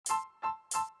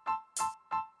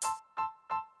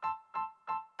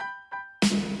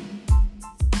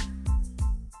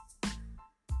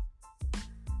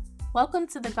Welcome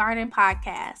to the Garden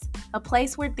Podcast, a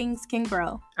place where things can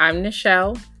grow. I'm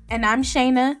Nichelle. And I'm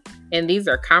Shayna. And these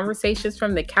are conversations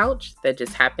from the couch that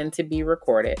just happen to be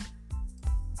recorded.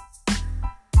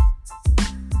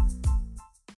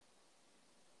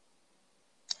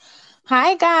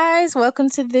 Hi guys, welcome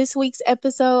to this week's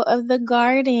episode of The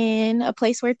Garden, a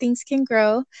place where things can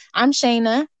grow. I'm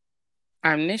Shayna.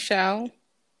 I'm Nichelle.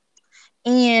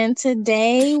 And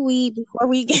today, before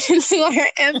we get into our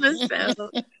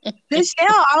episode,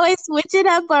 Nichelle always switch it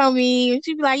up on me.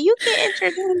 She'd be like, you can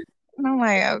introduce. And I'm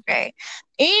like, okay.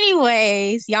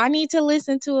 Anyways, y'all need to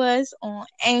listen to us on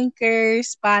Anchor,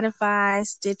 Spotify,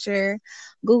 Stitcher,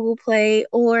 Google Play,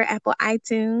 or Apple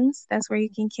iTunes. That's where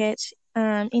you can catch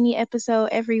any episode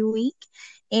every week.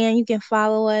 And you can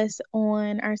follow us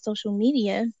on our social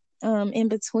media in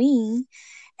between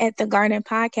at the Garden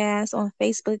Podcast on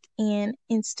Facebook and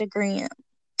Instagram.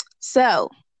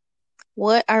 So,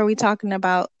 what are we talking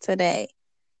about today?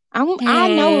 I know what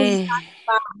we're talking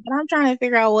about, but I'm trying to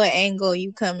figure out what angle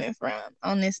you coming from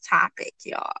on this topic,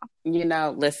 y'all. You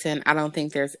know, listen, I don't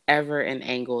think there's ever an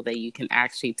angle that you can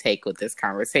actually take with this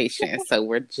conversation. So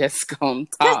we're just going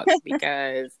to talk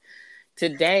because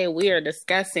today we are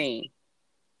discussing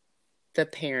the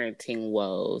parenting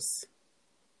woes.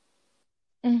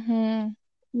 Mm-hmm.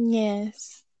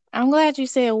 Yes. I'm glad you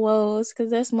said woes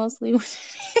because that's mostly what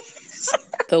it is.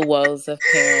 The woes of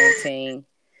parenting.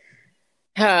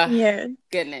 Yeah.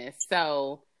 Goodness.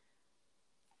 So,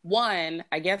 one,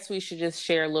 I guess we should just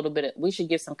share a little bit. We should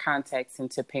give some context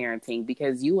into parenting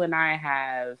because you and I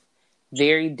have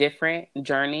very different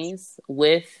journeys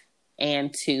with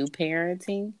and to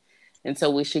parenting. And so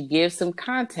we should give some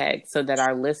context so that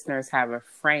our listeners have a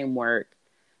framework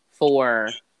for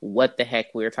what the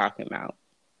heck we're talking about.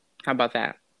 How about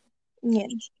that? Yeah.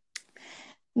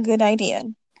 Good idea.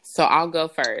 So I'll go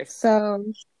first. So,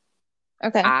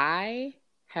 okay. I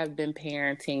have been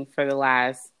parenting for the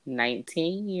last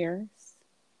 19 years.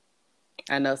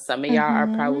 I know some of y'all are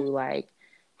probably like,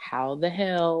 how the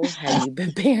hell have you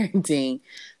been parenting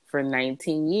for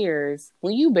 19 years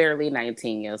when you barely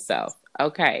 19 yourself?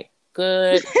 Okay,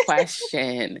 good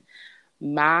question.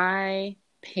 My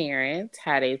parents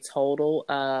had a total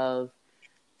of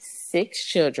 6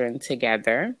 children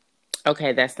together.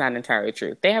 Okay, that's not entirely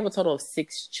true. They have a total of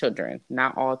 6 children,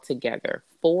 not all together.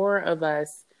 3 of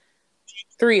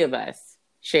us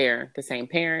share the same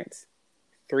parents.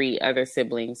 3 other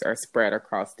siblings are spread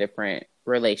across different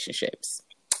relationships.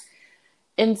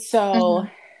 And so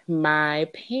my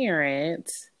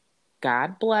parents,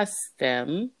 God bless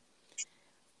them,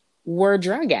 were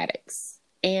drug addicts.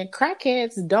 And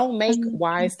crackheads don't make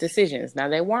wise decisions. Now,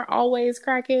 they weren't always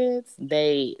crackheads.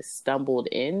 They stumbled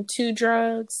into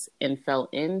drugs and fell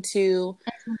into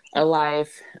a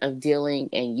life of dealing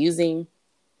and using.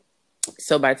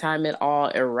 So by the time it all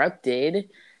erupted,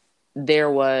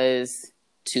 there was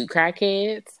 2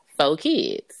 crackheads, 4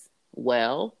 kids.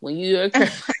 Well, when you're a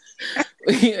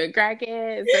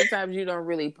crackhead, sometimes you don't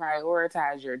really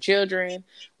prioritize your children,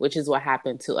 which is what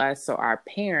happened to us. So our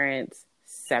parents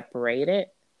separated,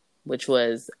 which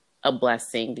was a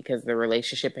blessing because the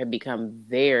relationship had become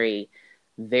very,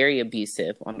 very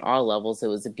abusive on all levels. It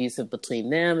was abusive between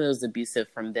them. It was abusive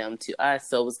from them to us.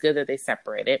 So it was good that they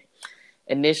separated.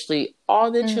 Initially,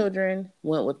 all the children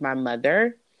went with my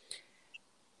mother.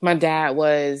 My dad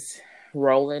was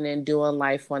rolling and doing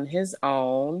life on his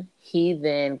own. He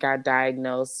then got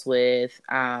diagnosed with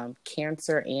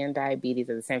cancer and diabetes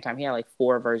at the same time. He had like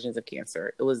 4 versions of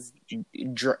cancer. It was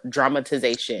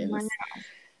dramatizations. Wow.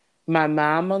 My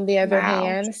mom, on the other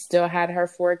hand, still had her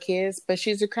 4 kids, but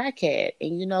she's a crackhead.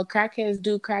 And, you know, crackheads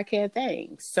do crackhead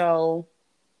things. So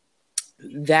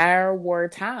there were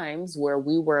times where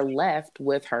we were left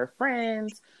with her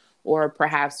friends or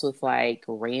perhaps with like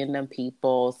random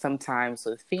people, sometimes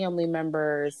with family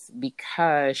members,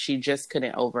 because she just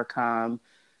couldn't overcome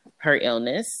her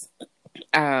illness.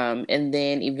 And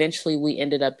then eventually we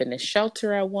ended up in a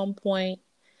shelter at one point.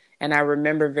 And I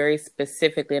remember very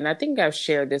specifically, and I think I've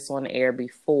shared this on air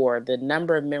before, the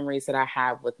number of memories that I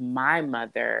have with my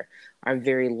mother are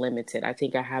very limited. I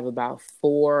think I have about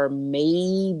 4,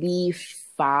 maybe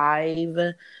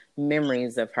 5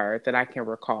 memories of her that I can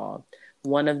recall.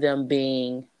 One of them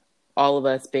being all of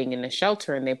us being in the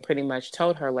shelter, and they pretty much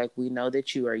told her, like, we know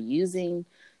that you are using.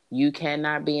 You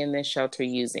cannot be in this shelter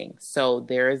using. So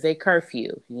there is a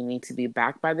curfew. You need to be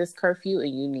back by this curfew,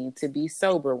 and you need to be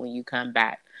sober when you come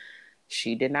back.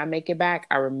 She did not make it back.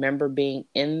 I remember being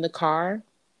in the car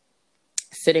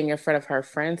sitting in front of her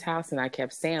friend's house, and I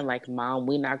kept saying, like, Mom,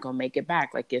 we not gonna make it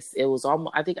back. Like, it was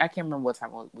almost, I think, I can't remember what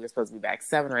time we were supposed to be back,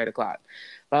 7 or 8 o'clock.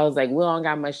 But I was like, we don't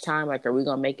got much time. Like, are we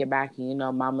gonna make it back? And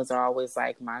mamas are always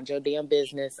like, mind your damn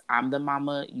business. I'm the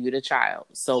mama, you the child.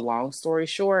 So long story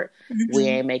short, we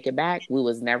Mm-hmm. ain't make it back. We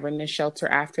was never in the shelter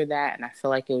after that. And I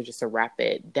feel like it was just a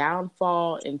rapid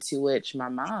downfall into which my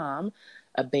mom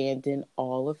abandoned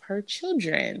all of her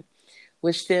children,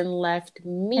 which then left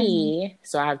me.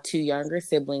 So I have two younger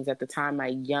siblings. At the time, my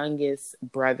youngest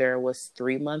brother was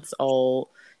 3 months old.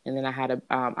 And then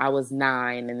I was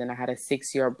 9. And then I had a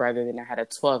 6-year-old brother. Then I had a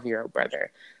 12-year-old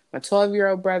brother. My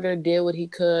 12-year-old brother did what he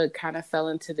could, kind of fell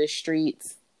into the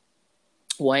streets.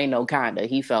 Well, ain't no kinda.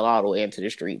 He fell all the way into the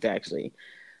streets, actually.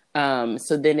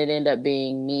 So then it ended up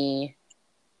being me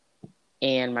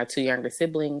and my two younger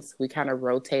siblings. We kind of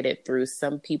rotated through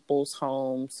some people's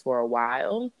homes for a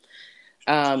while.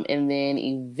 And then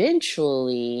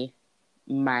eventually,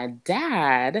 my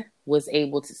dad was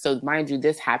able to. So, mind you,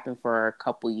 this happened for a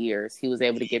couple years. He was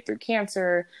able to get through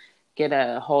cancer, get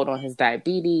a hold on his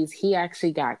diabetes. He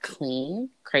actually got clean.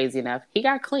 Crazy enough, he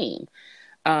got clean.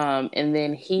 And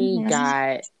then he Mm-hmm.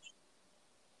 got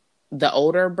the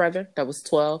older brother that was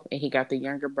 12, and he got the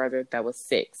younger brother that was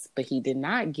 6. But he did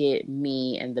not get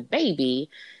me and the baby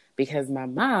because my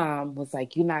mom was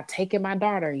like, "You're not taking my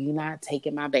daughter. You're not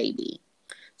taking my baby."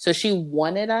 So she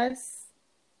wanted us,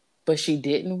 but she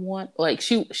didn't want, like,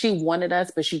 she wanted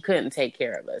us, but she couldn't take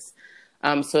care of us.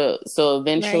 So Right.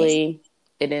 eventually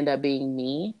it ended up being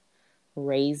me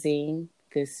raising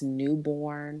this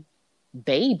newborn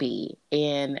baby.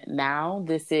 And now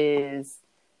this is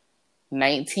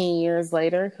 19 years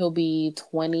later. He'll be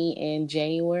 20 in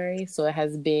January. So it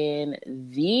has been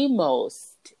the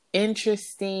most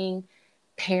interesting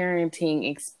parenting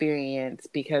experience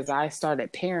because I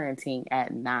started parenting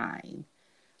at 9.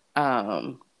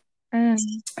 Um, Mm.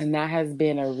 and that has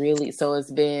been so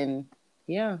it's been,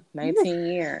 yeah, 19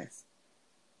 years.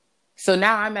 So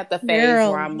now I'm at the phase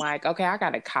where Girl. I'm like, okay, I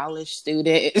got a college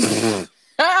student.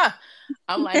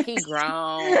 I'm like, he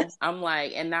grown. I'm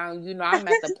like, and now, I'm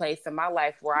at the place in my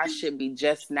life where I should be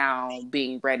just now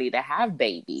being ready to have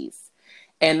babies.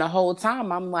 And the whole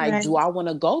time I'm like, do Right. I want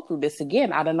to go through this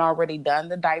again? I done already done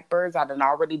the diapers. I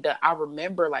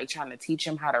remember like trying to teach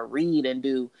him how to read and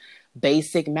do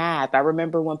basic math. I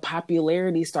remember when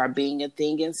popularity started being a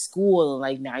thing in school, and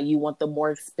like now you want the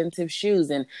more expensive shoes.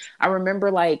 And I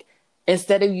remember like,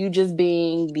 instead of you just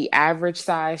being the average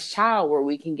size child where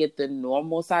we can get the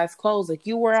normal size clothes, like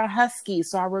you were a husky.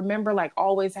 So I remember like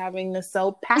always having to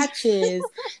sew patches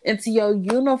into your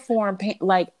uniform.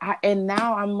 And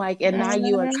now I'm like, and now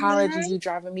you in college and Mhm. you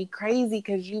driving me crazy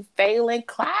because you failing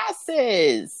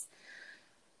classes.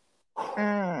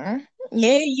 Mm.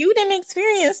 Yeah, you didn't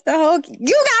experience the whole.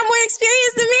 You got more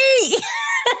experience than me.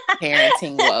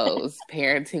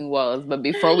 Parenting woes. But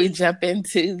before we jump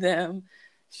into them,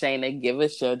 Shayna, give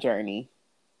us your journey.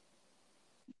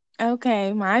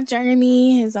 Okay, my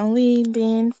journey has only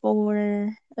been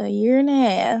for a year and a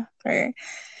half, for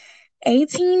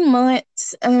 18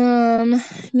 months.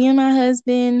 Me and my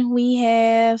husband, we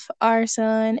have our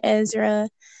son Ezra.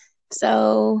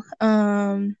 So,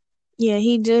 yeah,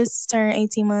 he just turned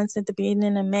 18 months at the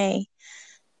beginning of May.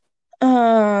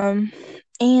 Um,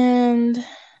 and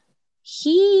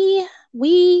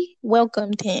we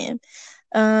welcomed him.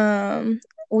 Um,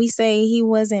 we say he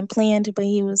wasn't planned, but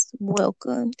he was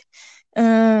welcomed.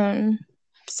 Um,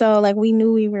 so like we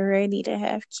knew we were ready to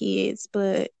have kids,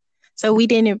 but so we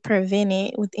didn't prevent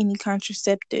it with any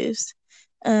contraceptives.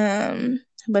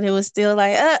 But it was still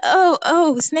like,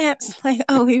 oh, snaps! Like,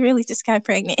 oh, we really just got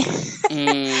pregnant.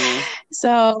 Mm,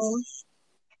 So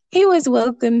he was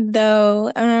welcome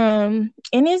though. And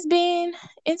it's been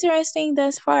interesting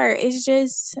thus far. It's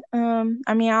just,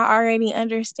 I mean, I already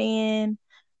understand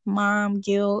mom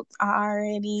guilt. I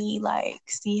already like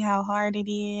see how hard it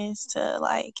is to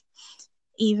like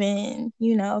even,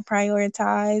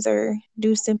 prioritize or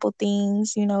do simple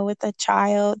things, with a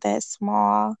child that's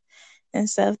small and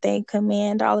stuff. They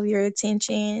command all of your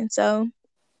attention. So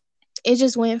it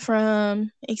just went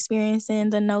from experiencing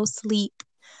the no sleep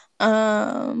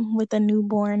with a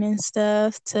newborn and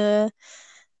stuff to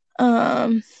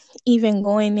um even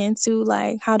going into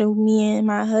like how do me and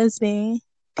my husband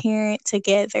parent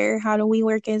together, how do we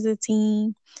work as a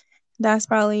team. That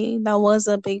was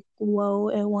a big whoa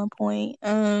at one point.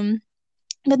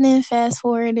 But then fast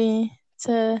forwarding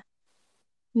to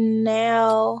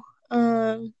now,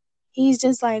 he's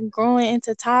just like growing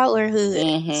into toddlerhood.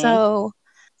 mm-hmm. So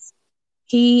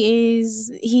he's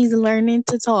learning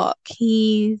to talk.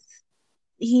 He's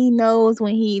he knows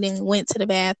when he then went to the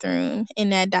bathroom in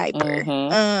that diaper.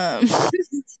 Mm-hmm.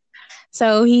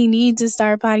 So he needs to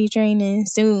start potty training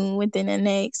soon within the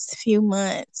next few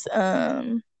months.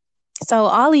 So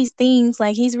all these things,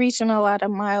 like he's reaching a lot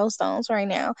of milestones right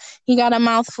now. He got a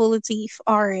mouthful of teeth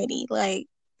already. Like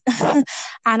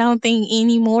I don't think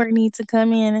any more need to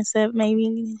come in except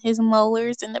maybe his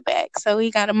molars in the back. So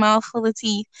he got a mouthful of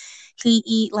teeth. He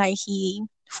eat like he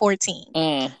 14.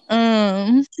 Mm.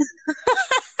 Um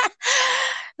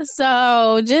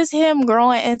so just him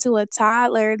growing into a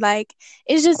toddler, like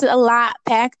it's just a lot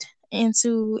packed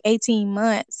into 18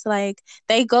 months. Like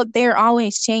they're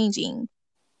always changing.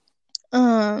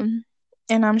 Um,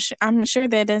 and I'm sure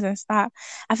that doesn't stop.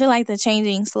 I feel like the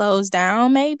changing slows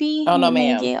down maybe Oh no, when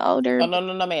they ma'am. get older. Oh no,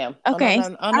 no, no, ma'am. Oh no, Okay,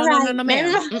 no, oh all no, no, no, right, no, never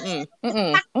ma'am. mind. Mm-mm.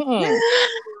 Mm-mm. Mm-mm.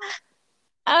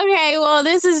 Okay, well,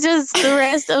 this is just the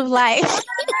rest of life.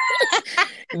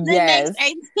 The next Yes.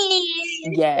 18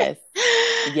 years. Yes.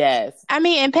 Yes. I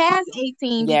mean, and past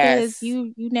 18 because Yes.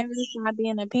 you never stop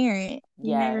being a parent.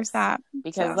 You never Yes. stop.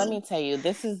 Because let So, me tell you,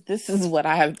 this is what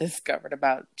I have discovered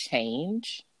about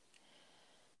change.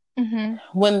 hmm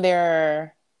When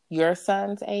they're your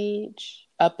son's age,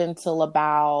 up until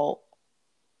about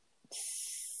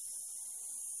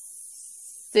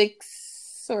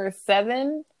 6 or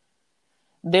 7,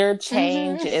 their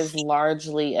change hmm is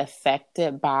largely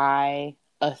affected by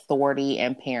authority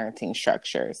and parenting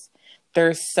structures.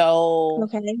 They're so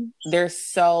okay. they're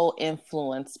so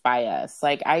influenced by us.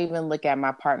 Like I even look at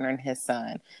my partner and his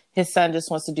son. His son just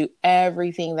wants to do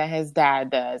everything that his dad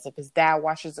does. If his dad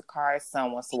washes a car, his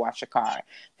son wants to wash a car.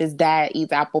 If his dad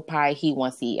eats apple pie, he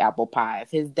wants to eat apple pie.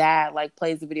 If his dad like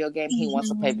plays a video game, he wants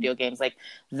to play hmm video games. Like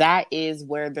that is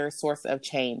where their source of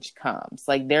change comes.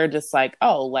 Like they're just like,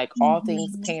 oh, like all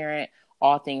things hmm parent,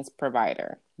 all things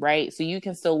provider, right? So you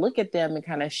can still look at them and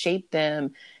kind of shape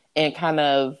them and kind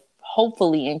of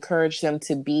hopefully encourage them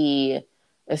to be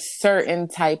a certain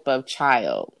type of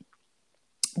child.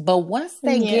 But once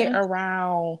they get Yeah.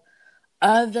 around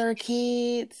other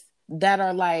kids that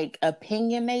are like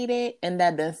opinionated and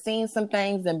that have seen some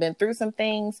things and been through some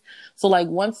things, so like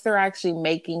once they're actually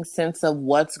making sense of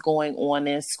what's going on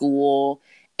in school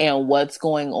and what's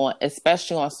going on,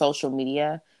 especially on social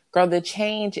media, girl, the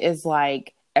change is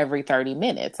like every 30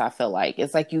 minutes. I feel like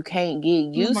it's like you can't get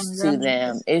Oh my used to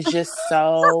them. goodness. It's just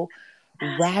so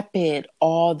rapid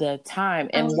all the time.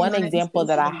 I And was one not example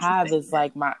that I expecting you to have say is that.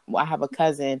 like I have a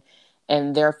cousin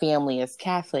and their family is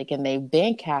Catholic and they've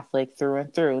been Catholic through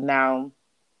and through. Now,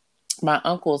 my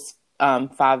uncle's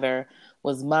father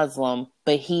was Muslim,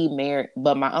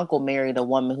 but my uncle married a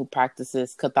woman who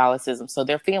practices Catholicism. So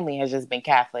their family has just been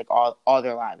Catholic all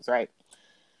their lives, right?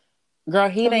 Girl,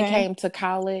 he then Okay. came to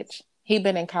college. He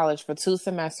been in college for 2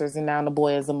 semesters, and now the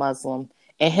boy is a Muslim.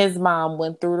 And his mom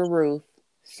went through the roof.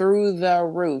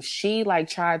 She like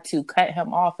tried to cut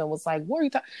him off and was like, "What are you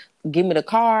talking? Give me the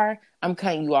car. I'm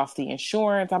cutting you off the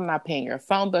insurance. I'm not paying your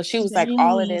phone." But she was like,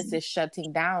 all of this Dang. is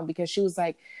shutting down because she was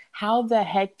like, "How the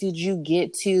heck did you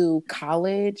get to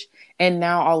college and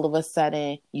now all of a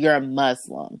sudden you're a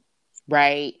Muslim?"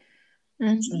 Right?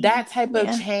 That type of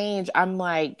Yeah. change, I'm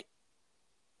like,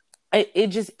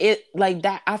 it like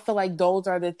that. I feel like those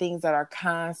are the things that are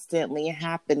constantly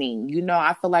happening.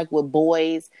 I feel like with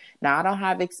boys, now I don't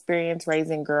have experience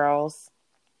raising girls,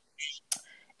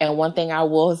 and one thing I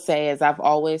will say is I've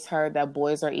always heard that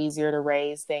boys are easier to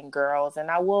raise than girls.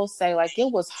 And I will say, like,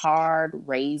 it was hard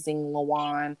raising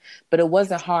Lawan, but it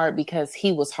wasn't hard because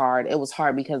he was hard. It was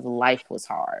hard because life was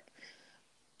hard.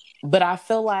 But I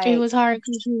feel It like, was hard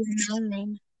because you were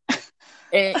nine.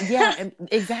 yeah,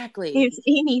 exactly. If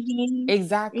anything.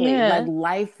 Exactly. Like Yeah.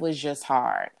 life was just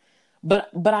hard. But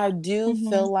I do hmm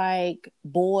feel like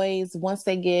boys, once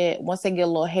they get a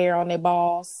little hair on their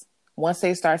balls, once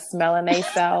they start smelling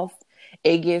themselves,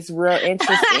 it gets real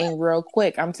interesting real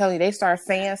quick. I'm telling you, they start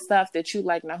saying stuff that you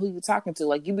like, now who you talking to?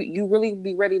 Like you really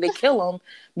be ready to kill them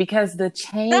because the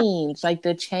change,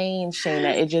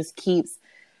 Shayna, it just keeps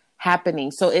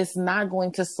happening. So it's not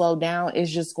going to slow down.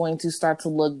 It's just going to start to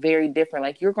look very different.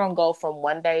 Like you're going to go from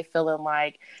one day feeling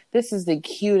like this is the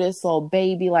cutest little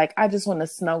baby. Like I just want to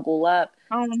snuggle up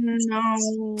Oh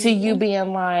to you no.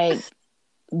 being like,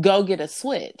 go get a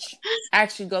switch.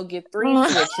 Actually, go get 3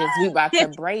 switches. We about to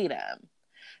braid them.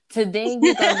 To then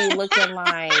you're going to be looking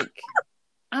like,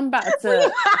 I'm about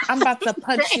to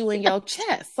punch you in your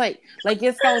chest. Like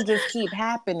it's gonna just keep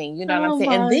happening. You know what I'm Oh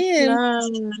saying? And my then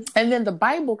god. and then the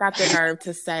Bible got the nerve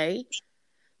to say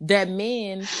that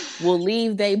men will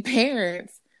leave their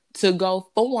parents to go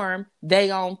form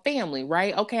their own family,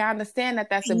 right? Okay, I understand that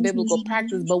that's a biblical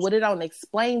practice, Mhm. but what it don't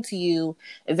explain to you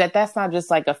is that that's not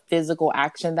just like a physical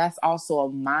action, that's also a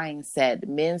mindset.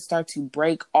 Men start to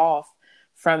break off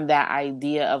from that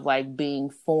idea of like being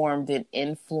formed and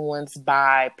influenced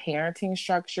by parenting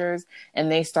structures,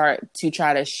 and they start to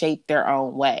try to shape their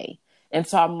own way. And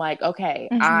so I'm like, okay,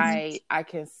 Mhm. I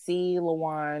can see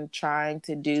Lawan trying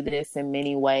to do this in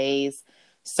many ways.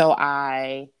 So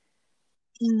Mhm.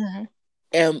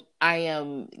 I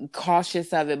am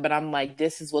cautious of it, but I'm like,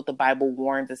 this is what the Bible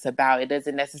warns us about. It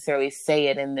doesn't necessarily say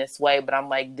it in this way, but I'm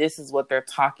like, this is what they're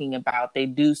talking about. They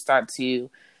do start to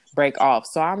break off.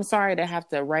 So I'm sorry to have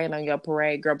to rain on your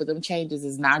parade, girl, but them changes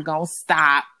is not gonna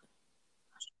stop.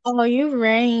 Oh, you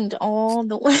rained all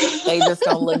the way. They just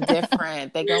gonna look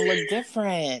different. They gonna look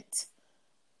different.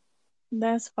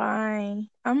 That's fine.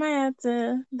 I might have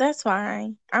to. That's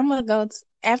fine. I'm gonna go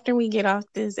after we get off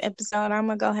this episode. I'm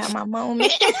gonna go have my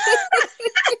moment.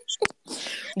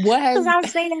 What Because has I'm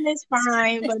saying it's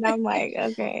fine, but I'm like,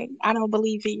 okay, I don't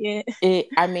believe it yet. it?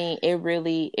 I mean, it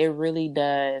really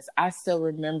does. I still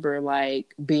remember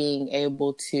like being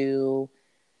able to.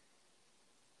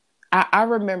 I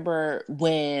remember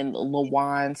when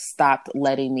Lawan stopped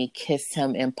letting me kiss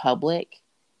him in public.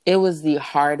 It was the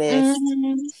hardest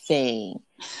Hmm. thing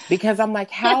because I'm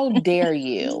like, how dare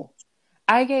you?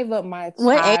 I gave up my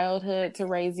What age? childhood to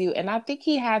raise you, and I think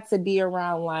he had to be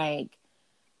around like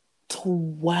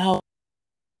 12,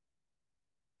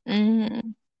 Hmm.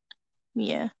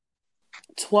 Yeah.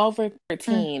 12 or Mm.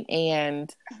 13.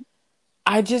 And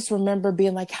I just remember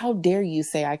being like, how dare you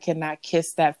say I cannot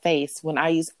kiss that face when I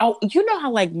use, oh, you know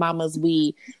how like mamas,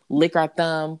 we lick our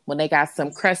thumb when they got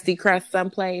some crusty crust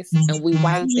someplace and we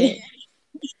wipe Yeah. it.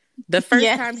 The first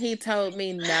time Yes. he told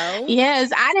me no,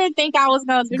 Yes. I didn't think I was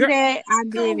gonna do girl, that. I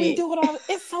girl, did we it. do it all.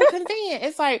 It's so convenient.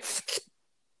 It's like,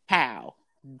 pow,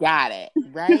 got it,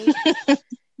 right?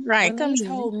 Right. When Come he here.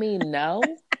 told me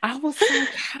no, I was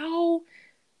like, how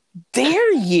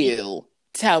dare you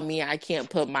tell me I can't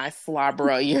put my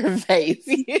slobber on your face?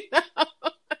 You know?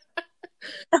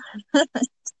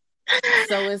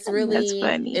 So That's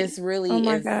funny. it's really Oh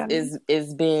my god. it's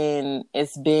been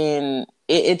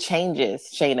it changes,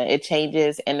 Shayna. It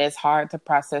changes, and it's hard to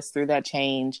process through that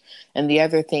change. And the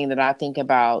other thing that I think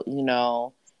about, in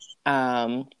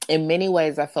many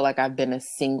ways I feel like I've been a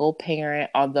single parent,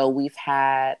 although we've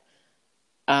had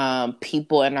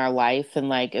people in our life, and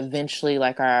like eventually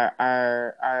like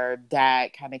our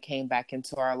dad kind of came back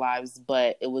into our lives,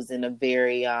 but it was in a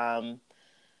very it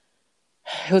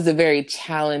was a very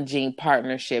challenging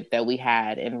partnership that we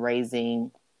had in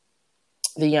raising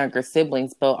the younger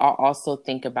siblings. But I also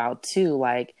think about too,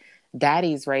 like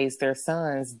daddies raise their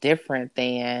sons different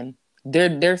than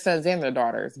their sons and their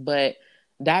daughters, but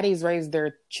daddies raise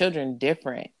their children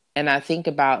different. And I think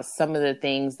about some of the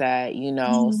things that,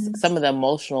 Mhm. some of the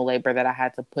emotional labor that I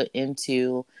had to put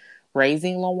into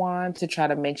raising Lawan to try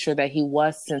to make sure that he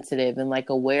was sensitive and like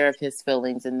aware of his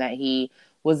feelings and that he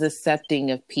was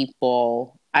accepting of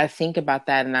people. I think about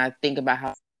that, and I think about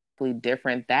how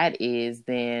different that is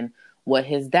than what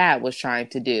his dad was trying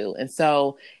to do. And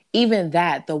so even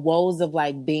that, the woes of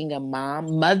like being a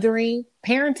mom, mothering,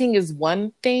 parenting is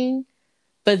one thing,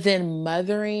 but then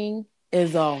mothering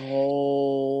is a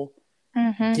whole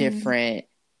Mhm. different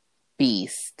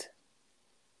beast.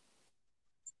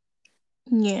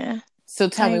 Yeah. So I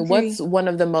tell me, what's agree. one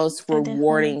of the most I definitely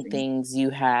rewarding agree. things you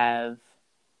have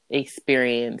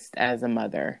experienced as a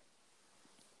mother?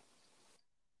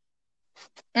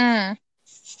 Mm.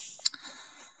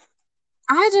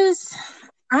 I just,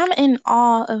 I'm in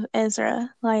awe of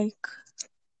Ezra. Like,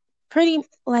 pretty,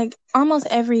 like, almost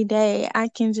every day,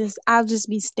 I'll just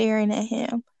be staring at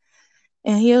him.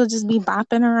 And he'll just be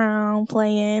bopping around,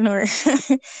 playing or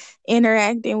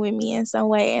interacting with me in some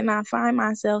way. And I find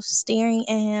myself staring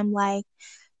at him like,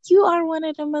 you are one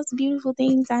of the most beautiful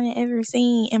things I've ever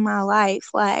seen in my life.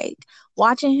 Like,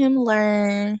 watching him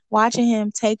learn, watching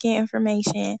him take in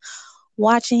information,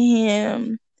 watching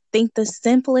him think the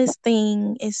simplest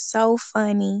thing is so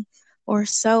funny or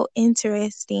so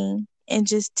interesting, and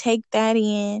just take that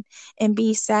in and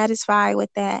be satisfied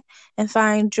with that and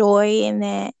find joy in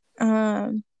that.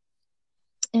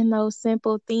 In those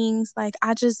simple things. Like,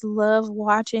 I just love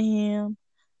watching him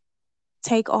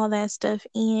take all that stuff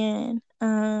in,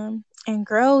 and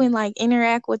grow and like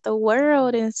interact with the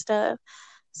world and stuff.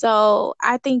 So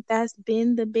I think that's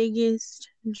been the biggest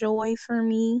joy for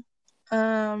me.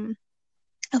 Um,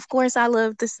 of course, I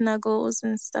love the snuggles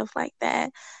and stuff like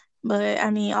that. But I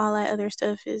mean, all that other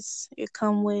stuff it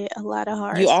come with a lot of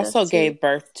hard You stuff also too. gave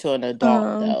birth to an adult,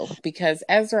 Um, though, because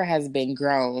Ezra has been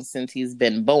grown since he's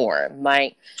been born.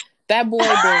 Like, That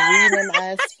boy been reading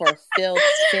us for filth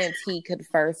since he could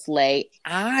first lay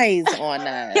eyes on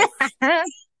us.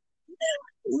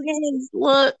 Yes,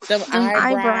 look, Them them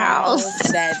eyebrows.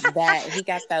 eyebrows, that he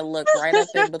got that look right up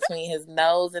in between his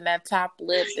nose and that top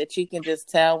lip that you can just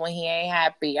tell when he ain't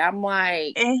happy. I'm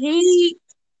like, And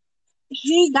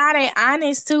he got it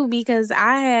honest too because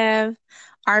I have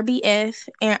RBF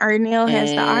and Ernell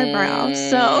has the eyebrows.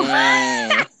 So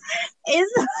mm,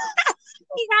 it's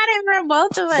he got it for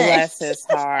both of bless us. his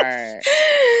heart.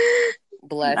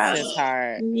 Bless Uh, his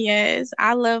heart. yes,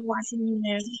 I love watching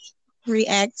him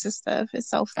react to stuff. It's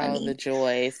so Oh, funny. the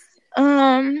joys.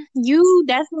 You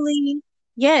definitely,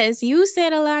 yes, you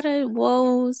said a lot of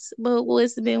woes, but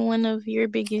what's been one of your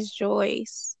biggest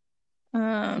joys?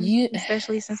 You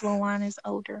Especially since Luan is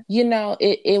older.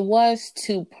 it was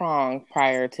two-pronged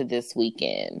prior to this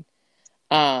weekend.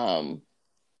 Um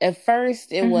at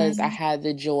first it was I Mm-hmm. had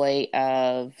the joy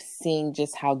of seeing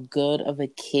just how good of a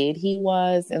kid he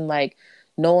was, and like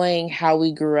knowing how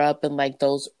we grew up, and like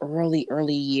those early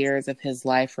years of his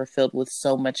life were filled with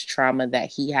so much trauma that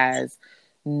he has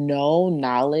no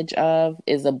knowledge of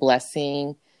is a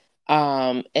blessing.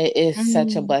 It is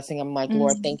such a Mm-hmm. blessing. I'm like,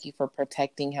 Lord, thank you for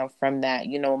protecting him from that.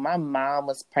 My mom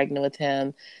was pregnant with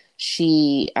him.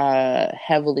 She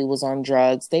heavily was on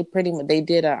drugs. They pretty much they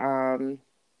did a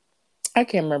I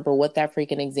can't remember what that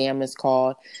freaking exam is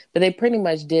called, but they pretty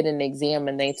much did an exam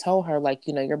and they told her, like,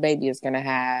 your baby is going to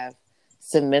have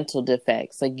some mental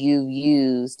defects, like you've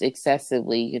used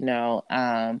excessively.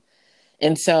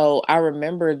 And so I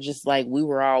remember just like we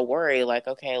were all worried, like,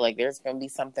 okay, like there's going to be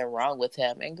something wrong with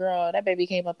him. And girl, that baby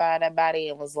came up out of that body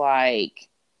and was like,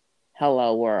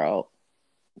 hello, world.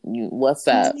 What's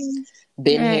up?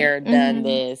 Been here, done Mm-hmm.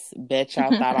 this. Bet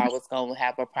y'all thought I was gonna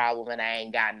have a problem, and I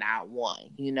ain't got not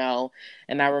one.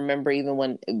 And I remember even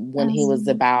when he was Mm-hmm.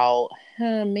 about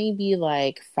maybe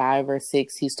like 5 or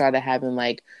 6, he started having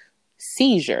like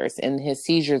seizures, and his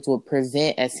seizures would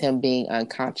present as him being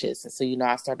unconscious. And so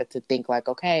I started to think like,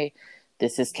 okay,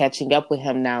 this is catching up with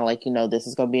him now. Like this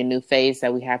is gonna be a new phase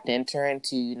that we have to enter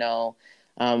into.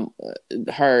 Um,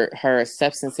 her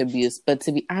substance abuse. But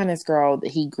to be honest, girl,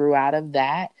 he grew out of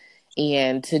that.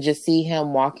 And to just see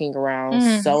him walking around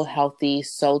Mm-hmm. so healthy,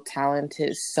 so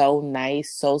talented, so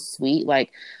nice, so sweet.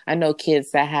 Like, I know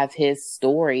kids that have his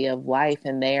story of life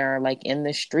and they are like in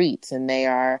the streets and they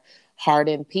are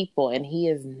hardened people. And he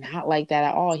is not like that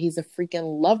at all. He's a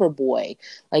freaking lover boy.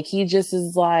 Like, he just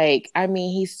is like, I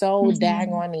mean, he's so Mm-hmm.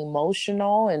 daggone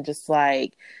emotional and just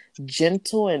like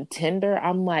gentle and tender.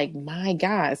 I'm like, my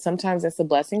God, sometimes that's a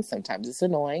blessing, sometimes it's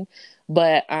annoying.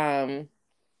 But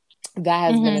that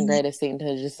has been the Mm-hmm. greatest thing,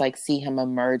 to just like see him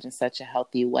emerge in such a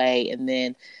healthy way. And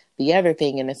then the other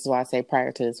thing, and this is why I say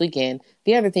prior to this weekend,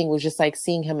 the other thing was just like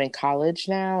seeing him in college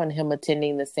now, and him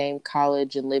attending the same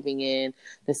college and living in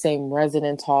the same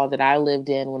residence hall that I lived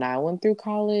in when I went through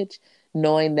college,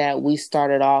 knowing that we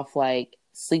started off like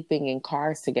sleeping in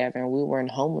cars together and we were in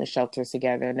homeless shelters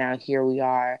together. Now here we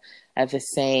are at the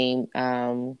same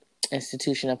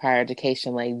institution of higher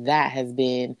education. Like, that has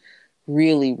been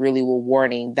really, really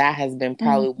rewarding. That has been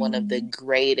probably one of the Mm-hmm.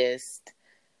 greatest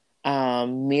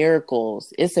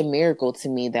miracles. It's a miracle to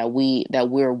me that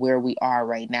we're where we are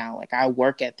right now. Like, I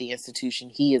work at the institution.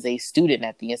 He is a student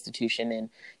at the institution and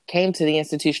came to the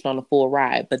institution on a full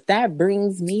ride. But that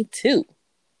brings me to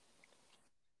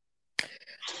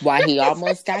why he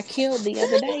almost got killed the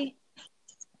other day.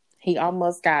 He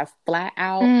almost got flat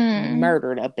out Mm.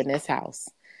 murdered up in his house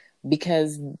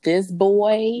because this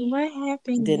boy What did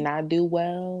happened? not do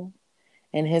well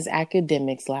in his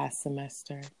academics last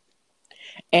semester.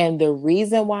 And the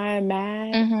reason why I'm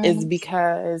mad is Mm-hmm.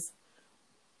 because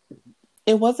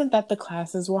it wasn't that the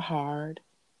classes were hard.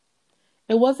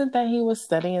 It wasn't that he was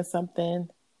studying something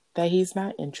that he's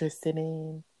not interested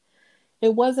in.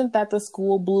 It wasn't that the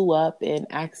school blew up and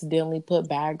accidentally put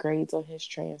bad grades on his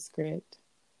transcript.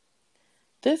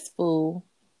 This fool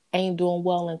ain't doing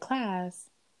well in class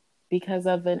because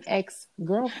of an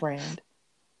ex-girlfriend.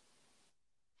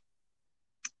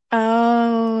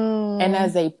 And Oh.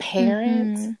 as a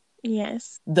parent, Mm-hmm.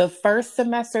 Yes. the first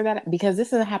semester because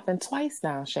this has happened twice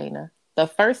now, Shayna. The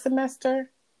first semester,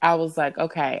 I was like,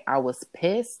 okay, I was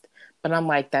pissed, but I'm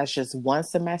like, that's just one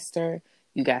semester.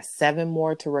 You got 7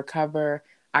 more to recover.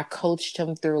 I coached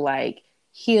him through like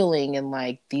healing and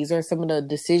like, these are some of the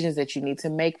decisions that you need to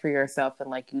make for yourself. And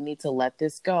like, you need to let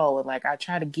this go. And like, I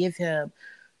try to give him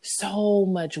so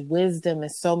much wisdom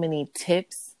and so many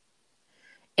tips,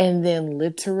 and then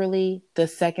literally the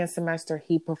second semester,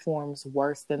 he performs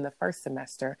worse than the first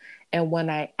semester. And when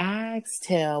I asked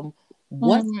him,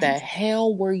 what Mm-hmm. the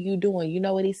hell were you doing? You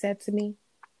know what he said to me?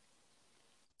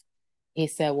 He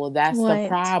said, well, that's the What? Oh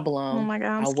problem. my God,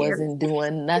 I'm I scared. wasn't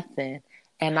doing nothing.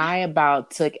 And I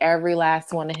about took every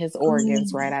last one of his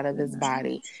organs right out of his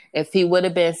body. If he would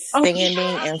have been Oh,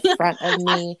 standing in front of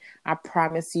me, I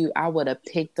promise you, I would have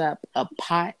picked up a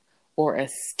pot or a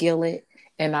skillet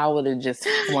and I would have just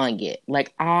flung it.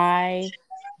 Like, I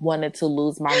wanted to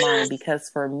lose my mind because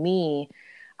for me,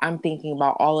 I'm thinking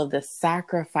about all of the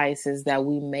sacrifices that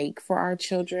we make for our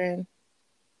children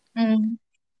mm,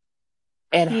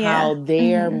 and yeah. how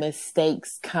their Mm-hmm.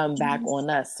 mistakes come back on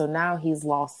us. So now he's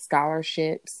lost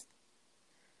scholarships.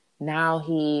 Now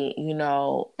he,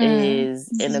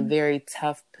 is in a Mm-hmm. very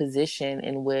tough position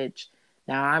in which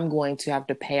now I'm going to have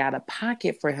to pay out of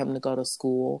pocket for him to go to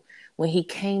school when he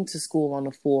came to school on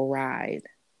a full ride.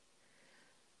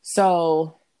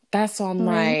 So that's why I'm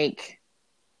Right. like,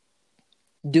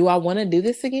 do I want to do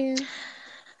this again?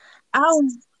 Oh,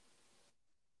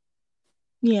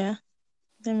 yeah,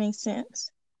 that makes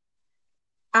sense.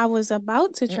 I was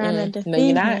about to try to Mm-mm. No,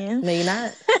 you're defend not. him. No, you're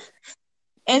not.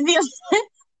 And then,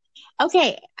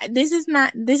 okay, this is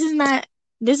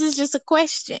just a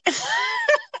question.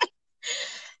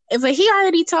 But he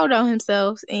already told on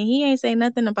himself and he ain't say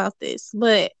nothing about this.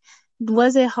 But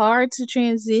was it hard to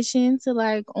transition to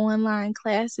like online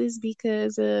classes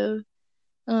because of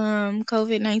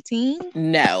COVID-19?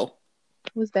 No.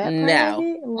 Was that part of No.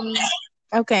 it? Or...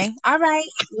 Okay. All right.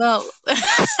 Well,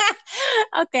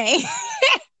 okay.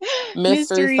 Mystery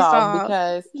Mystery solved solved.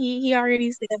 because He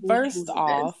already said what he first was.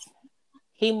 off,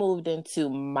 he moved into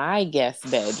my guest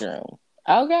bedroom.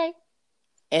 Okay.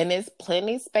 And it's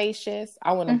plenty spacious.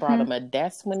 I went and brought Mm-hmm. him a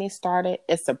desk when he started.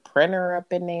 It's a printer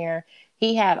up in there.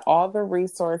 He had all the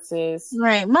resources.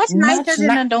 Right. Much nicer Much than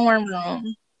not a dorm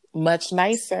room. much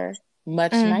nicer.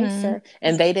 Much Mm-hmm. nicer.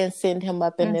 And they didn't send him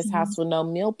up in this Mm-hmm. house with no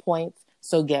meal points.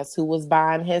 So guess who was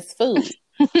buying his food?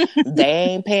 They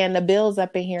ain't paying the bills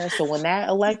up in here. So when that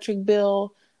electric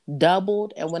bill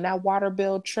doubled and when that water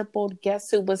bill tripled,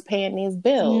 guess who was paying these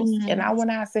bills? And I Mm-hmm.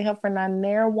 went out to him for not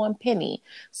near one penny.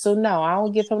 So no, I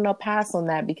don't give him no pass on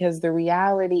that because the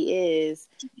reality is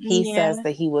he says Yeah.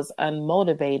 that he was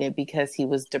unmotivated because he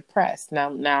was depressed.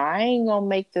 Now I ain't gonna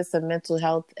make this a mental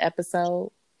health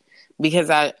episode because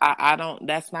I don't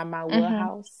that's not my Mm-hmm.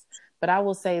 wheelhouse. But I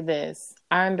will say this.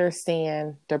 I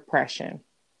understand depression.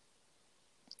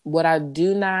 What I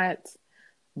do not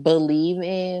believe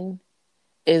in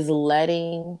is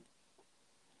letting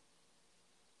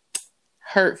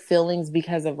hurt feelings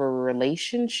because of a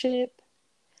relationship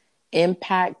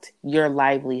impact your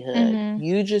livelihood. Mm-hmm.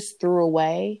 You just threw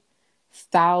away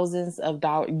thousands of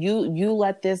dollars. You let you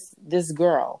let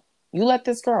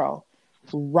this girl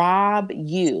rob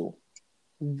you,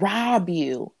 rob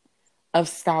you of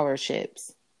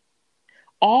scholarships.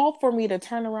 All for me to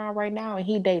turn around right now and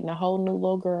he dating a whole new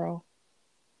little girl.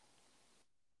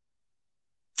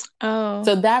 Oh.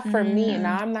 So that for me,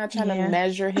 now Mm. I'm not trying to Yeah.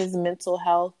 measure his mental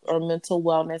health or mental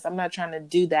wellness. I'm not trying to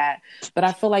do that. But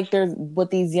I feel like there's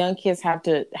what these young kids have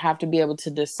to be able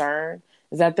to discern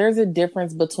is that there's a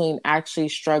difference between actually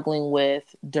struggling with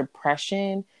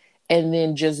depression and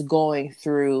then just going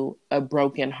through a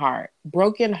broken heart.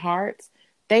 Broken hearts,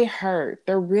 they hurt.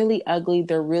 They're really ugly.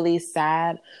 They're really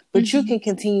sad. But you Mm-hmm. can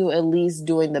continue at least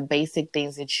doing the basic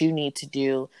things that you need to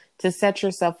do to set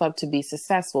yourself up to be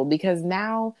successful because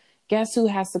now guess who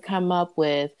has to come up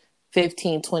with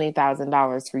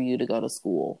 $15,000-$20,000 for you to go to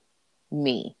school?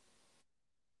 Me.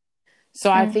 So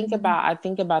Mm-hmm. I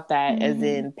think about that as Mm-hmm.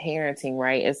 in parenting,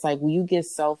 right? It's like when you get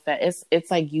so fed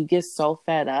it's like you get so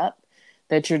fed up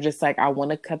that you're just like I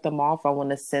want to cut them off. I want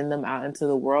to send them out into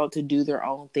the world to do their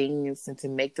own things and to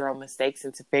make their own mistakes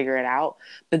and to figure it out.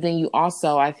 But then you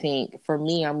also, I think for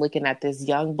me, I'm looking at this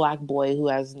young black boy who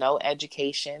has no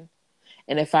education.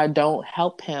 And if I don't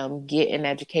help him get an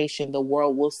education, the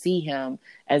world will see him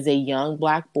as a young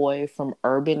black boy from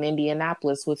urban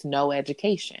Indianapolis with no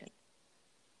education.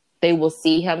 They will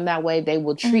see him that way. They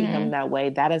will treat him Mm-hmm. that way.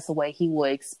 That is the way he will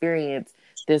experience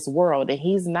this world. And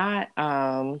he's not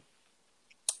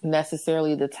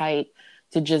necessarily the type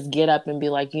to just get up and be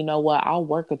like, you know what, I'll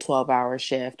work a 12-hour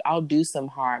shift. I'll do some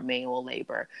hard manual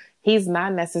labor. He's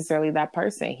not necessarily that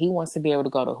person. He wants to be able to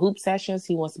go to hoop sessions.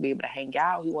 He wants to be able to hang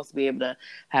out. He wants to be able to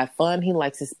have fun. He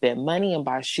likes to spend money and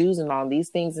buy shoes and all these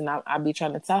things. And I be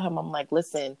trying to tell him, I'm like,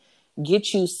 listen,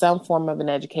 get you some form of an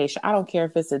education. I don't care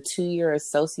if it's a 2-year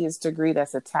associate's degree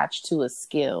that's attached to a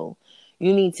skill.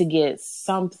 You need to get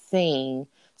something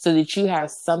so that you have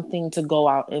something to go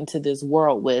out into this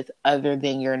world with other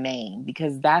than your name,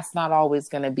 because that's not always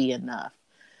going to be enough.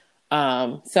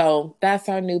 So that's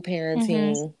our new Mm-hmm.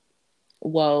 parenting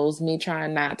woes, me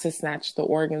trying not to snatch the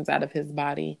organs out of his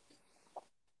body.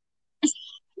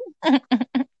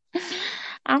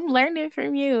 I'm learning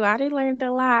from you. I done learned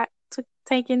a lot to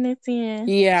taking this in.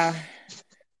 Yeah.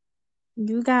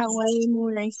 You got way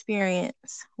more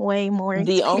experience. Way more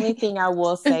The only experience. thing I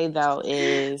will say though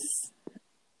is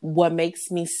what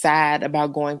makes me sad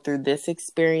about going through this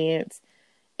experience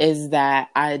is that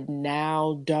I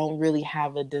now don't really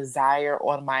have a desire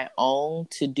on my own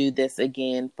to do this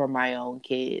again for my own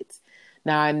kids.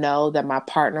 Now I know that my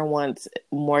partner wants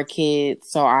more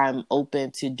kids, so I'm open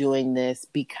to doing this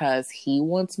because he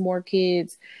wants more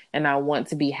kids and I want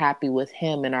to be happy with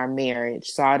him in our marriage.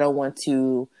 So I don't want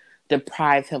to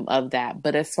deprive him of that.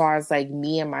 But as far as like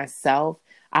me and myself,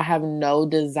 I have no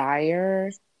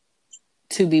desire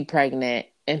to be pregnant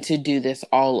and to do this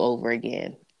all over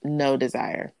again. No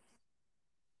desire.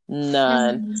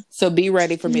 None. Mm, So be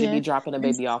ready for me to be yeah. dropping a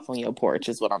baby off on your porch,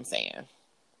 is what I'm saying.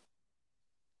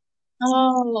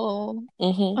 Oh.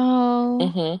 Mm Oh. hmm.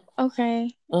 Mm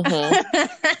Okay. hmm. Mm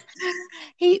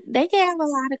They can have a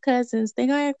lot of cousins. They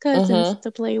gonna have hmm. cousins Mm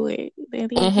to play with. Then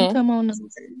hmm. he Mm can hmm. come on over.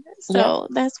 Yep. So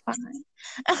that's fine.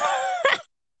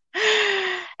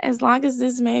 As long as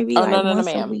this may be Oh, like no, no, no, once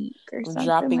a ma'am. week or something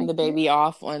Dropping like the that. baby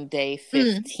off on day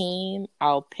Mm. 15.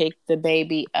 I'll pick the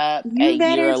baby up You at year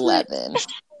better put 11.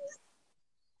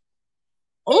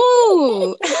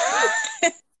 ooh.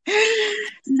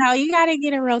 No, you gotta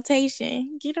get a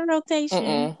rotation. Get a rotation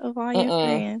Mm-mm. of all your Mm-mm.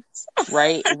 friends.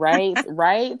 Right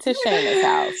to Shayna's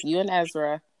house. You and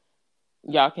Ezra,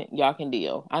 y'all can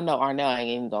deal. I know Arnell ain't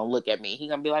even gonna look at me. He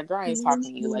gonna be like, girl, I ain't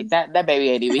talking to you. Like that baby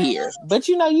ain't even here. But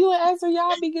you and Ezra,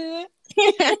 y'all be good.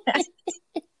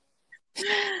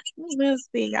 Let's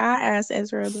see. I asked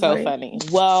Ezra So about it. funny.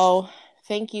 Well,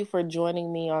 thank you for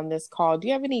joining me on this call. Do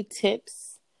you have any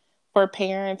tips for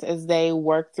parents as they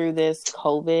work through this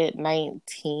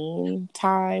COVID-19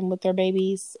 time with their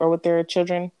babies or with their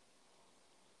children?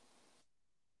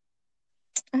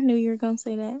 I knew you were gonna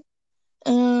say that.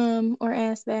 Or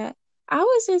ask that. I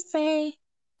would just say,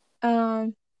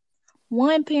 um,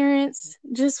 one, parents,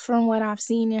 just from what I've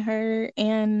seen and heard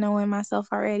and knowing myself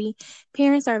already,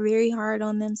 parents are very hard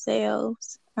on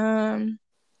themselves. Um,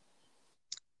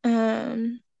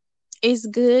 it's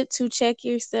good to check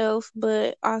yourself,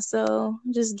 but also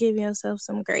just give yourself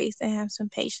some grace and have some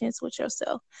patience with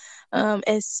yourself.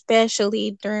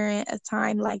 Especially during a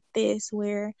time like this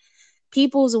where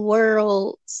people's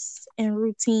worlds and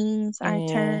routines are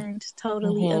turned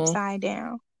totally Mm-hmm. upside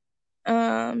down.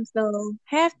 So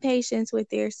have patience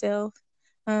with yourself.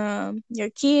 Your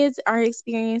kids are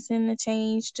experiencing the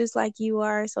change just like you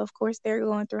are. So of course they're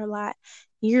going through a lot.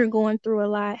 You're going through a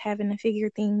lot, having to figure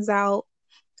things out,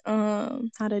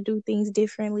 how to do things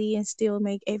differently and still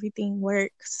make everything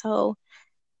work. So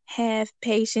have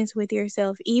patience with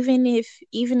yourself. Even if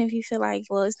you feel like,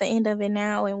 well, it's the end of it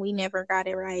now and we never got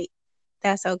it right,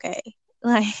 that's okay.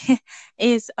 Like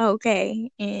it's okay.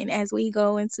 And as we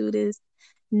go into this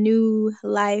new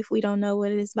life, we don't know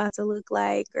what it's about to look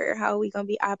like or how we gonna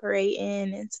be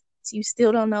operating, and you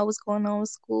still don't know what's going on with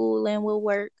school and with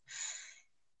work.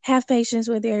 Have patience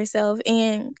with yourself,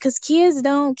 and because kids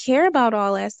don't care about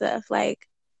all that stuff. Like,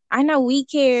 I know we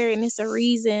care and it's a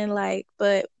reason, like,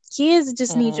 but kids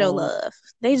just need your Mm. love.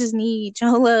 They just need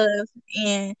your love,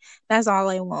 and that's all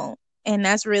they want, and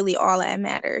that's really all that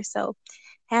matters. So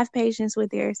have patience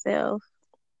with yourself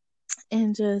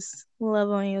and just love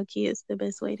on your kids the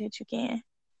best way that you can,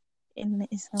 and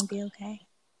it's gonna be okay.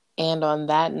 And on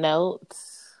that note,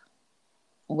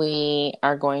 we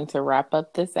are going to wrap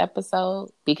up this episode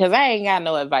because I ain't got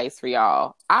no advice for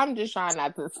y'all. I'm just trying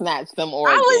not to snatch them I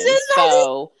was organs. just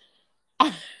So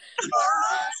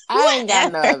I ain't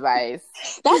got no whatever. advice.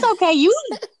 That's okay.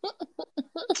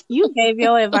 You gave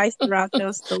your advice throughout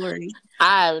your story.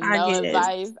 I have I no guess.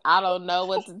 advice. I don't know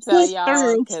what to tell Push y'all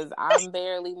through. because I'm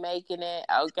barely making it.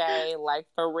 Okay. Like,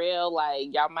 for real.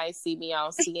 Like, y'all might see me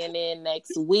on CNN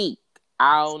next week.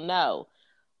 I don't know.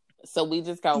 So we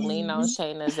just gonna lean on Mhm.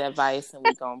 Shayna's advice and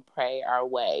we gonna pray our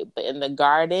way. But in the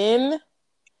garden,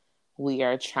 we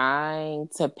are trying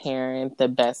to parent the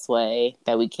best way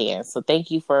that we can. So thank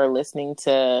you for listening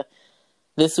to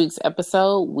this week's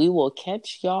episode. We will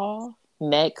catch y'all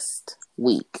next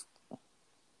week.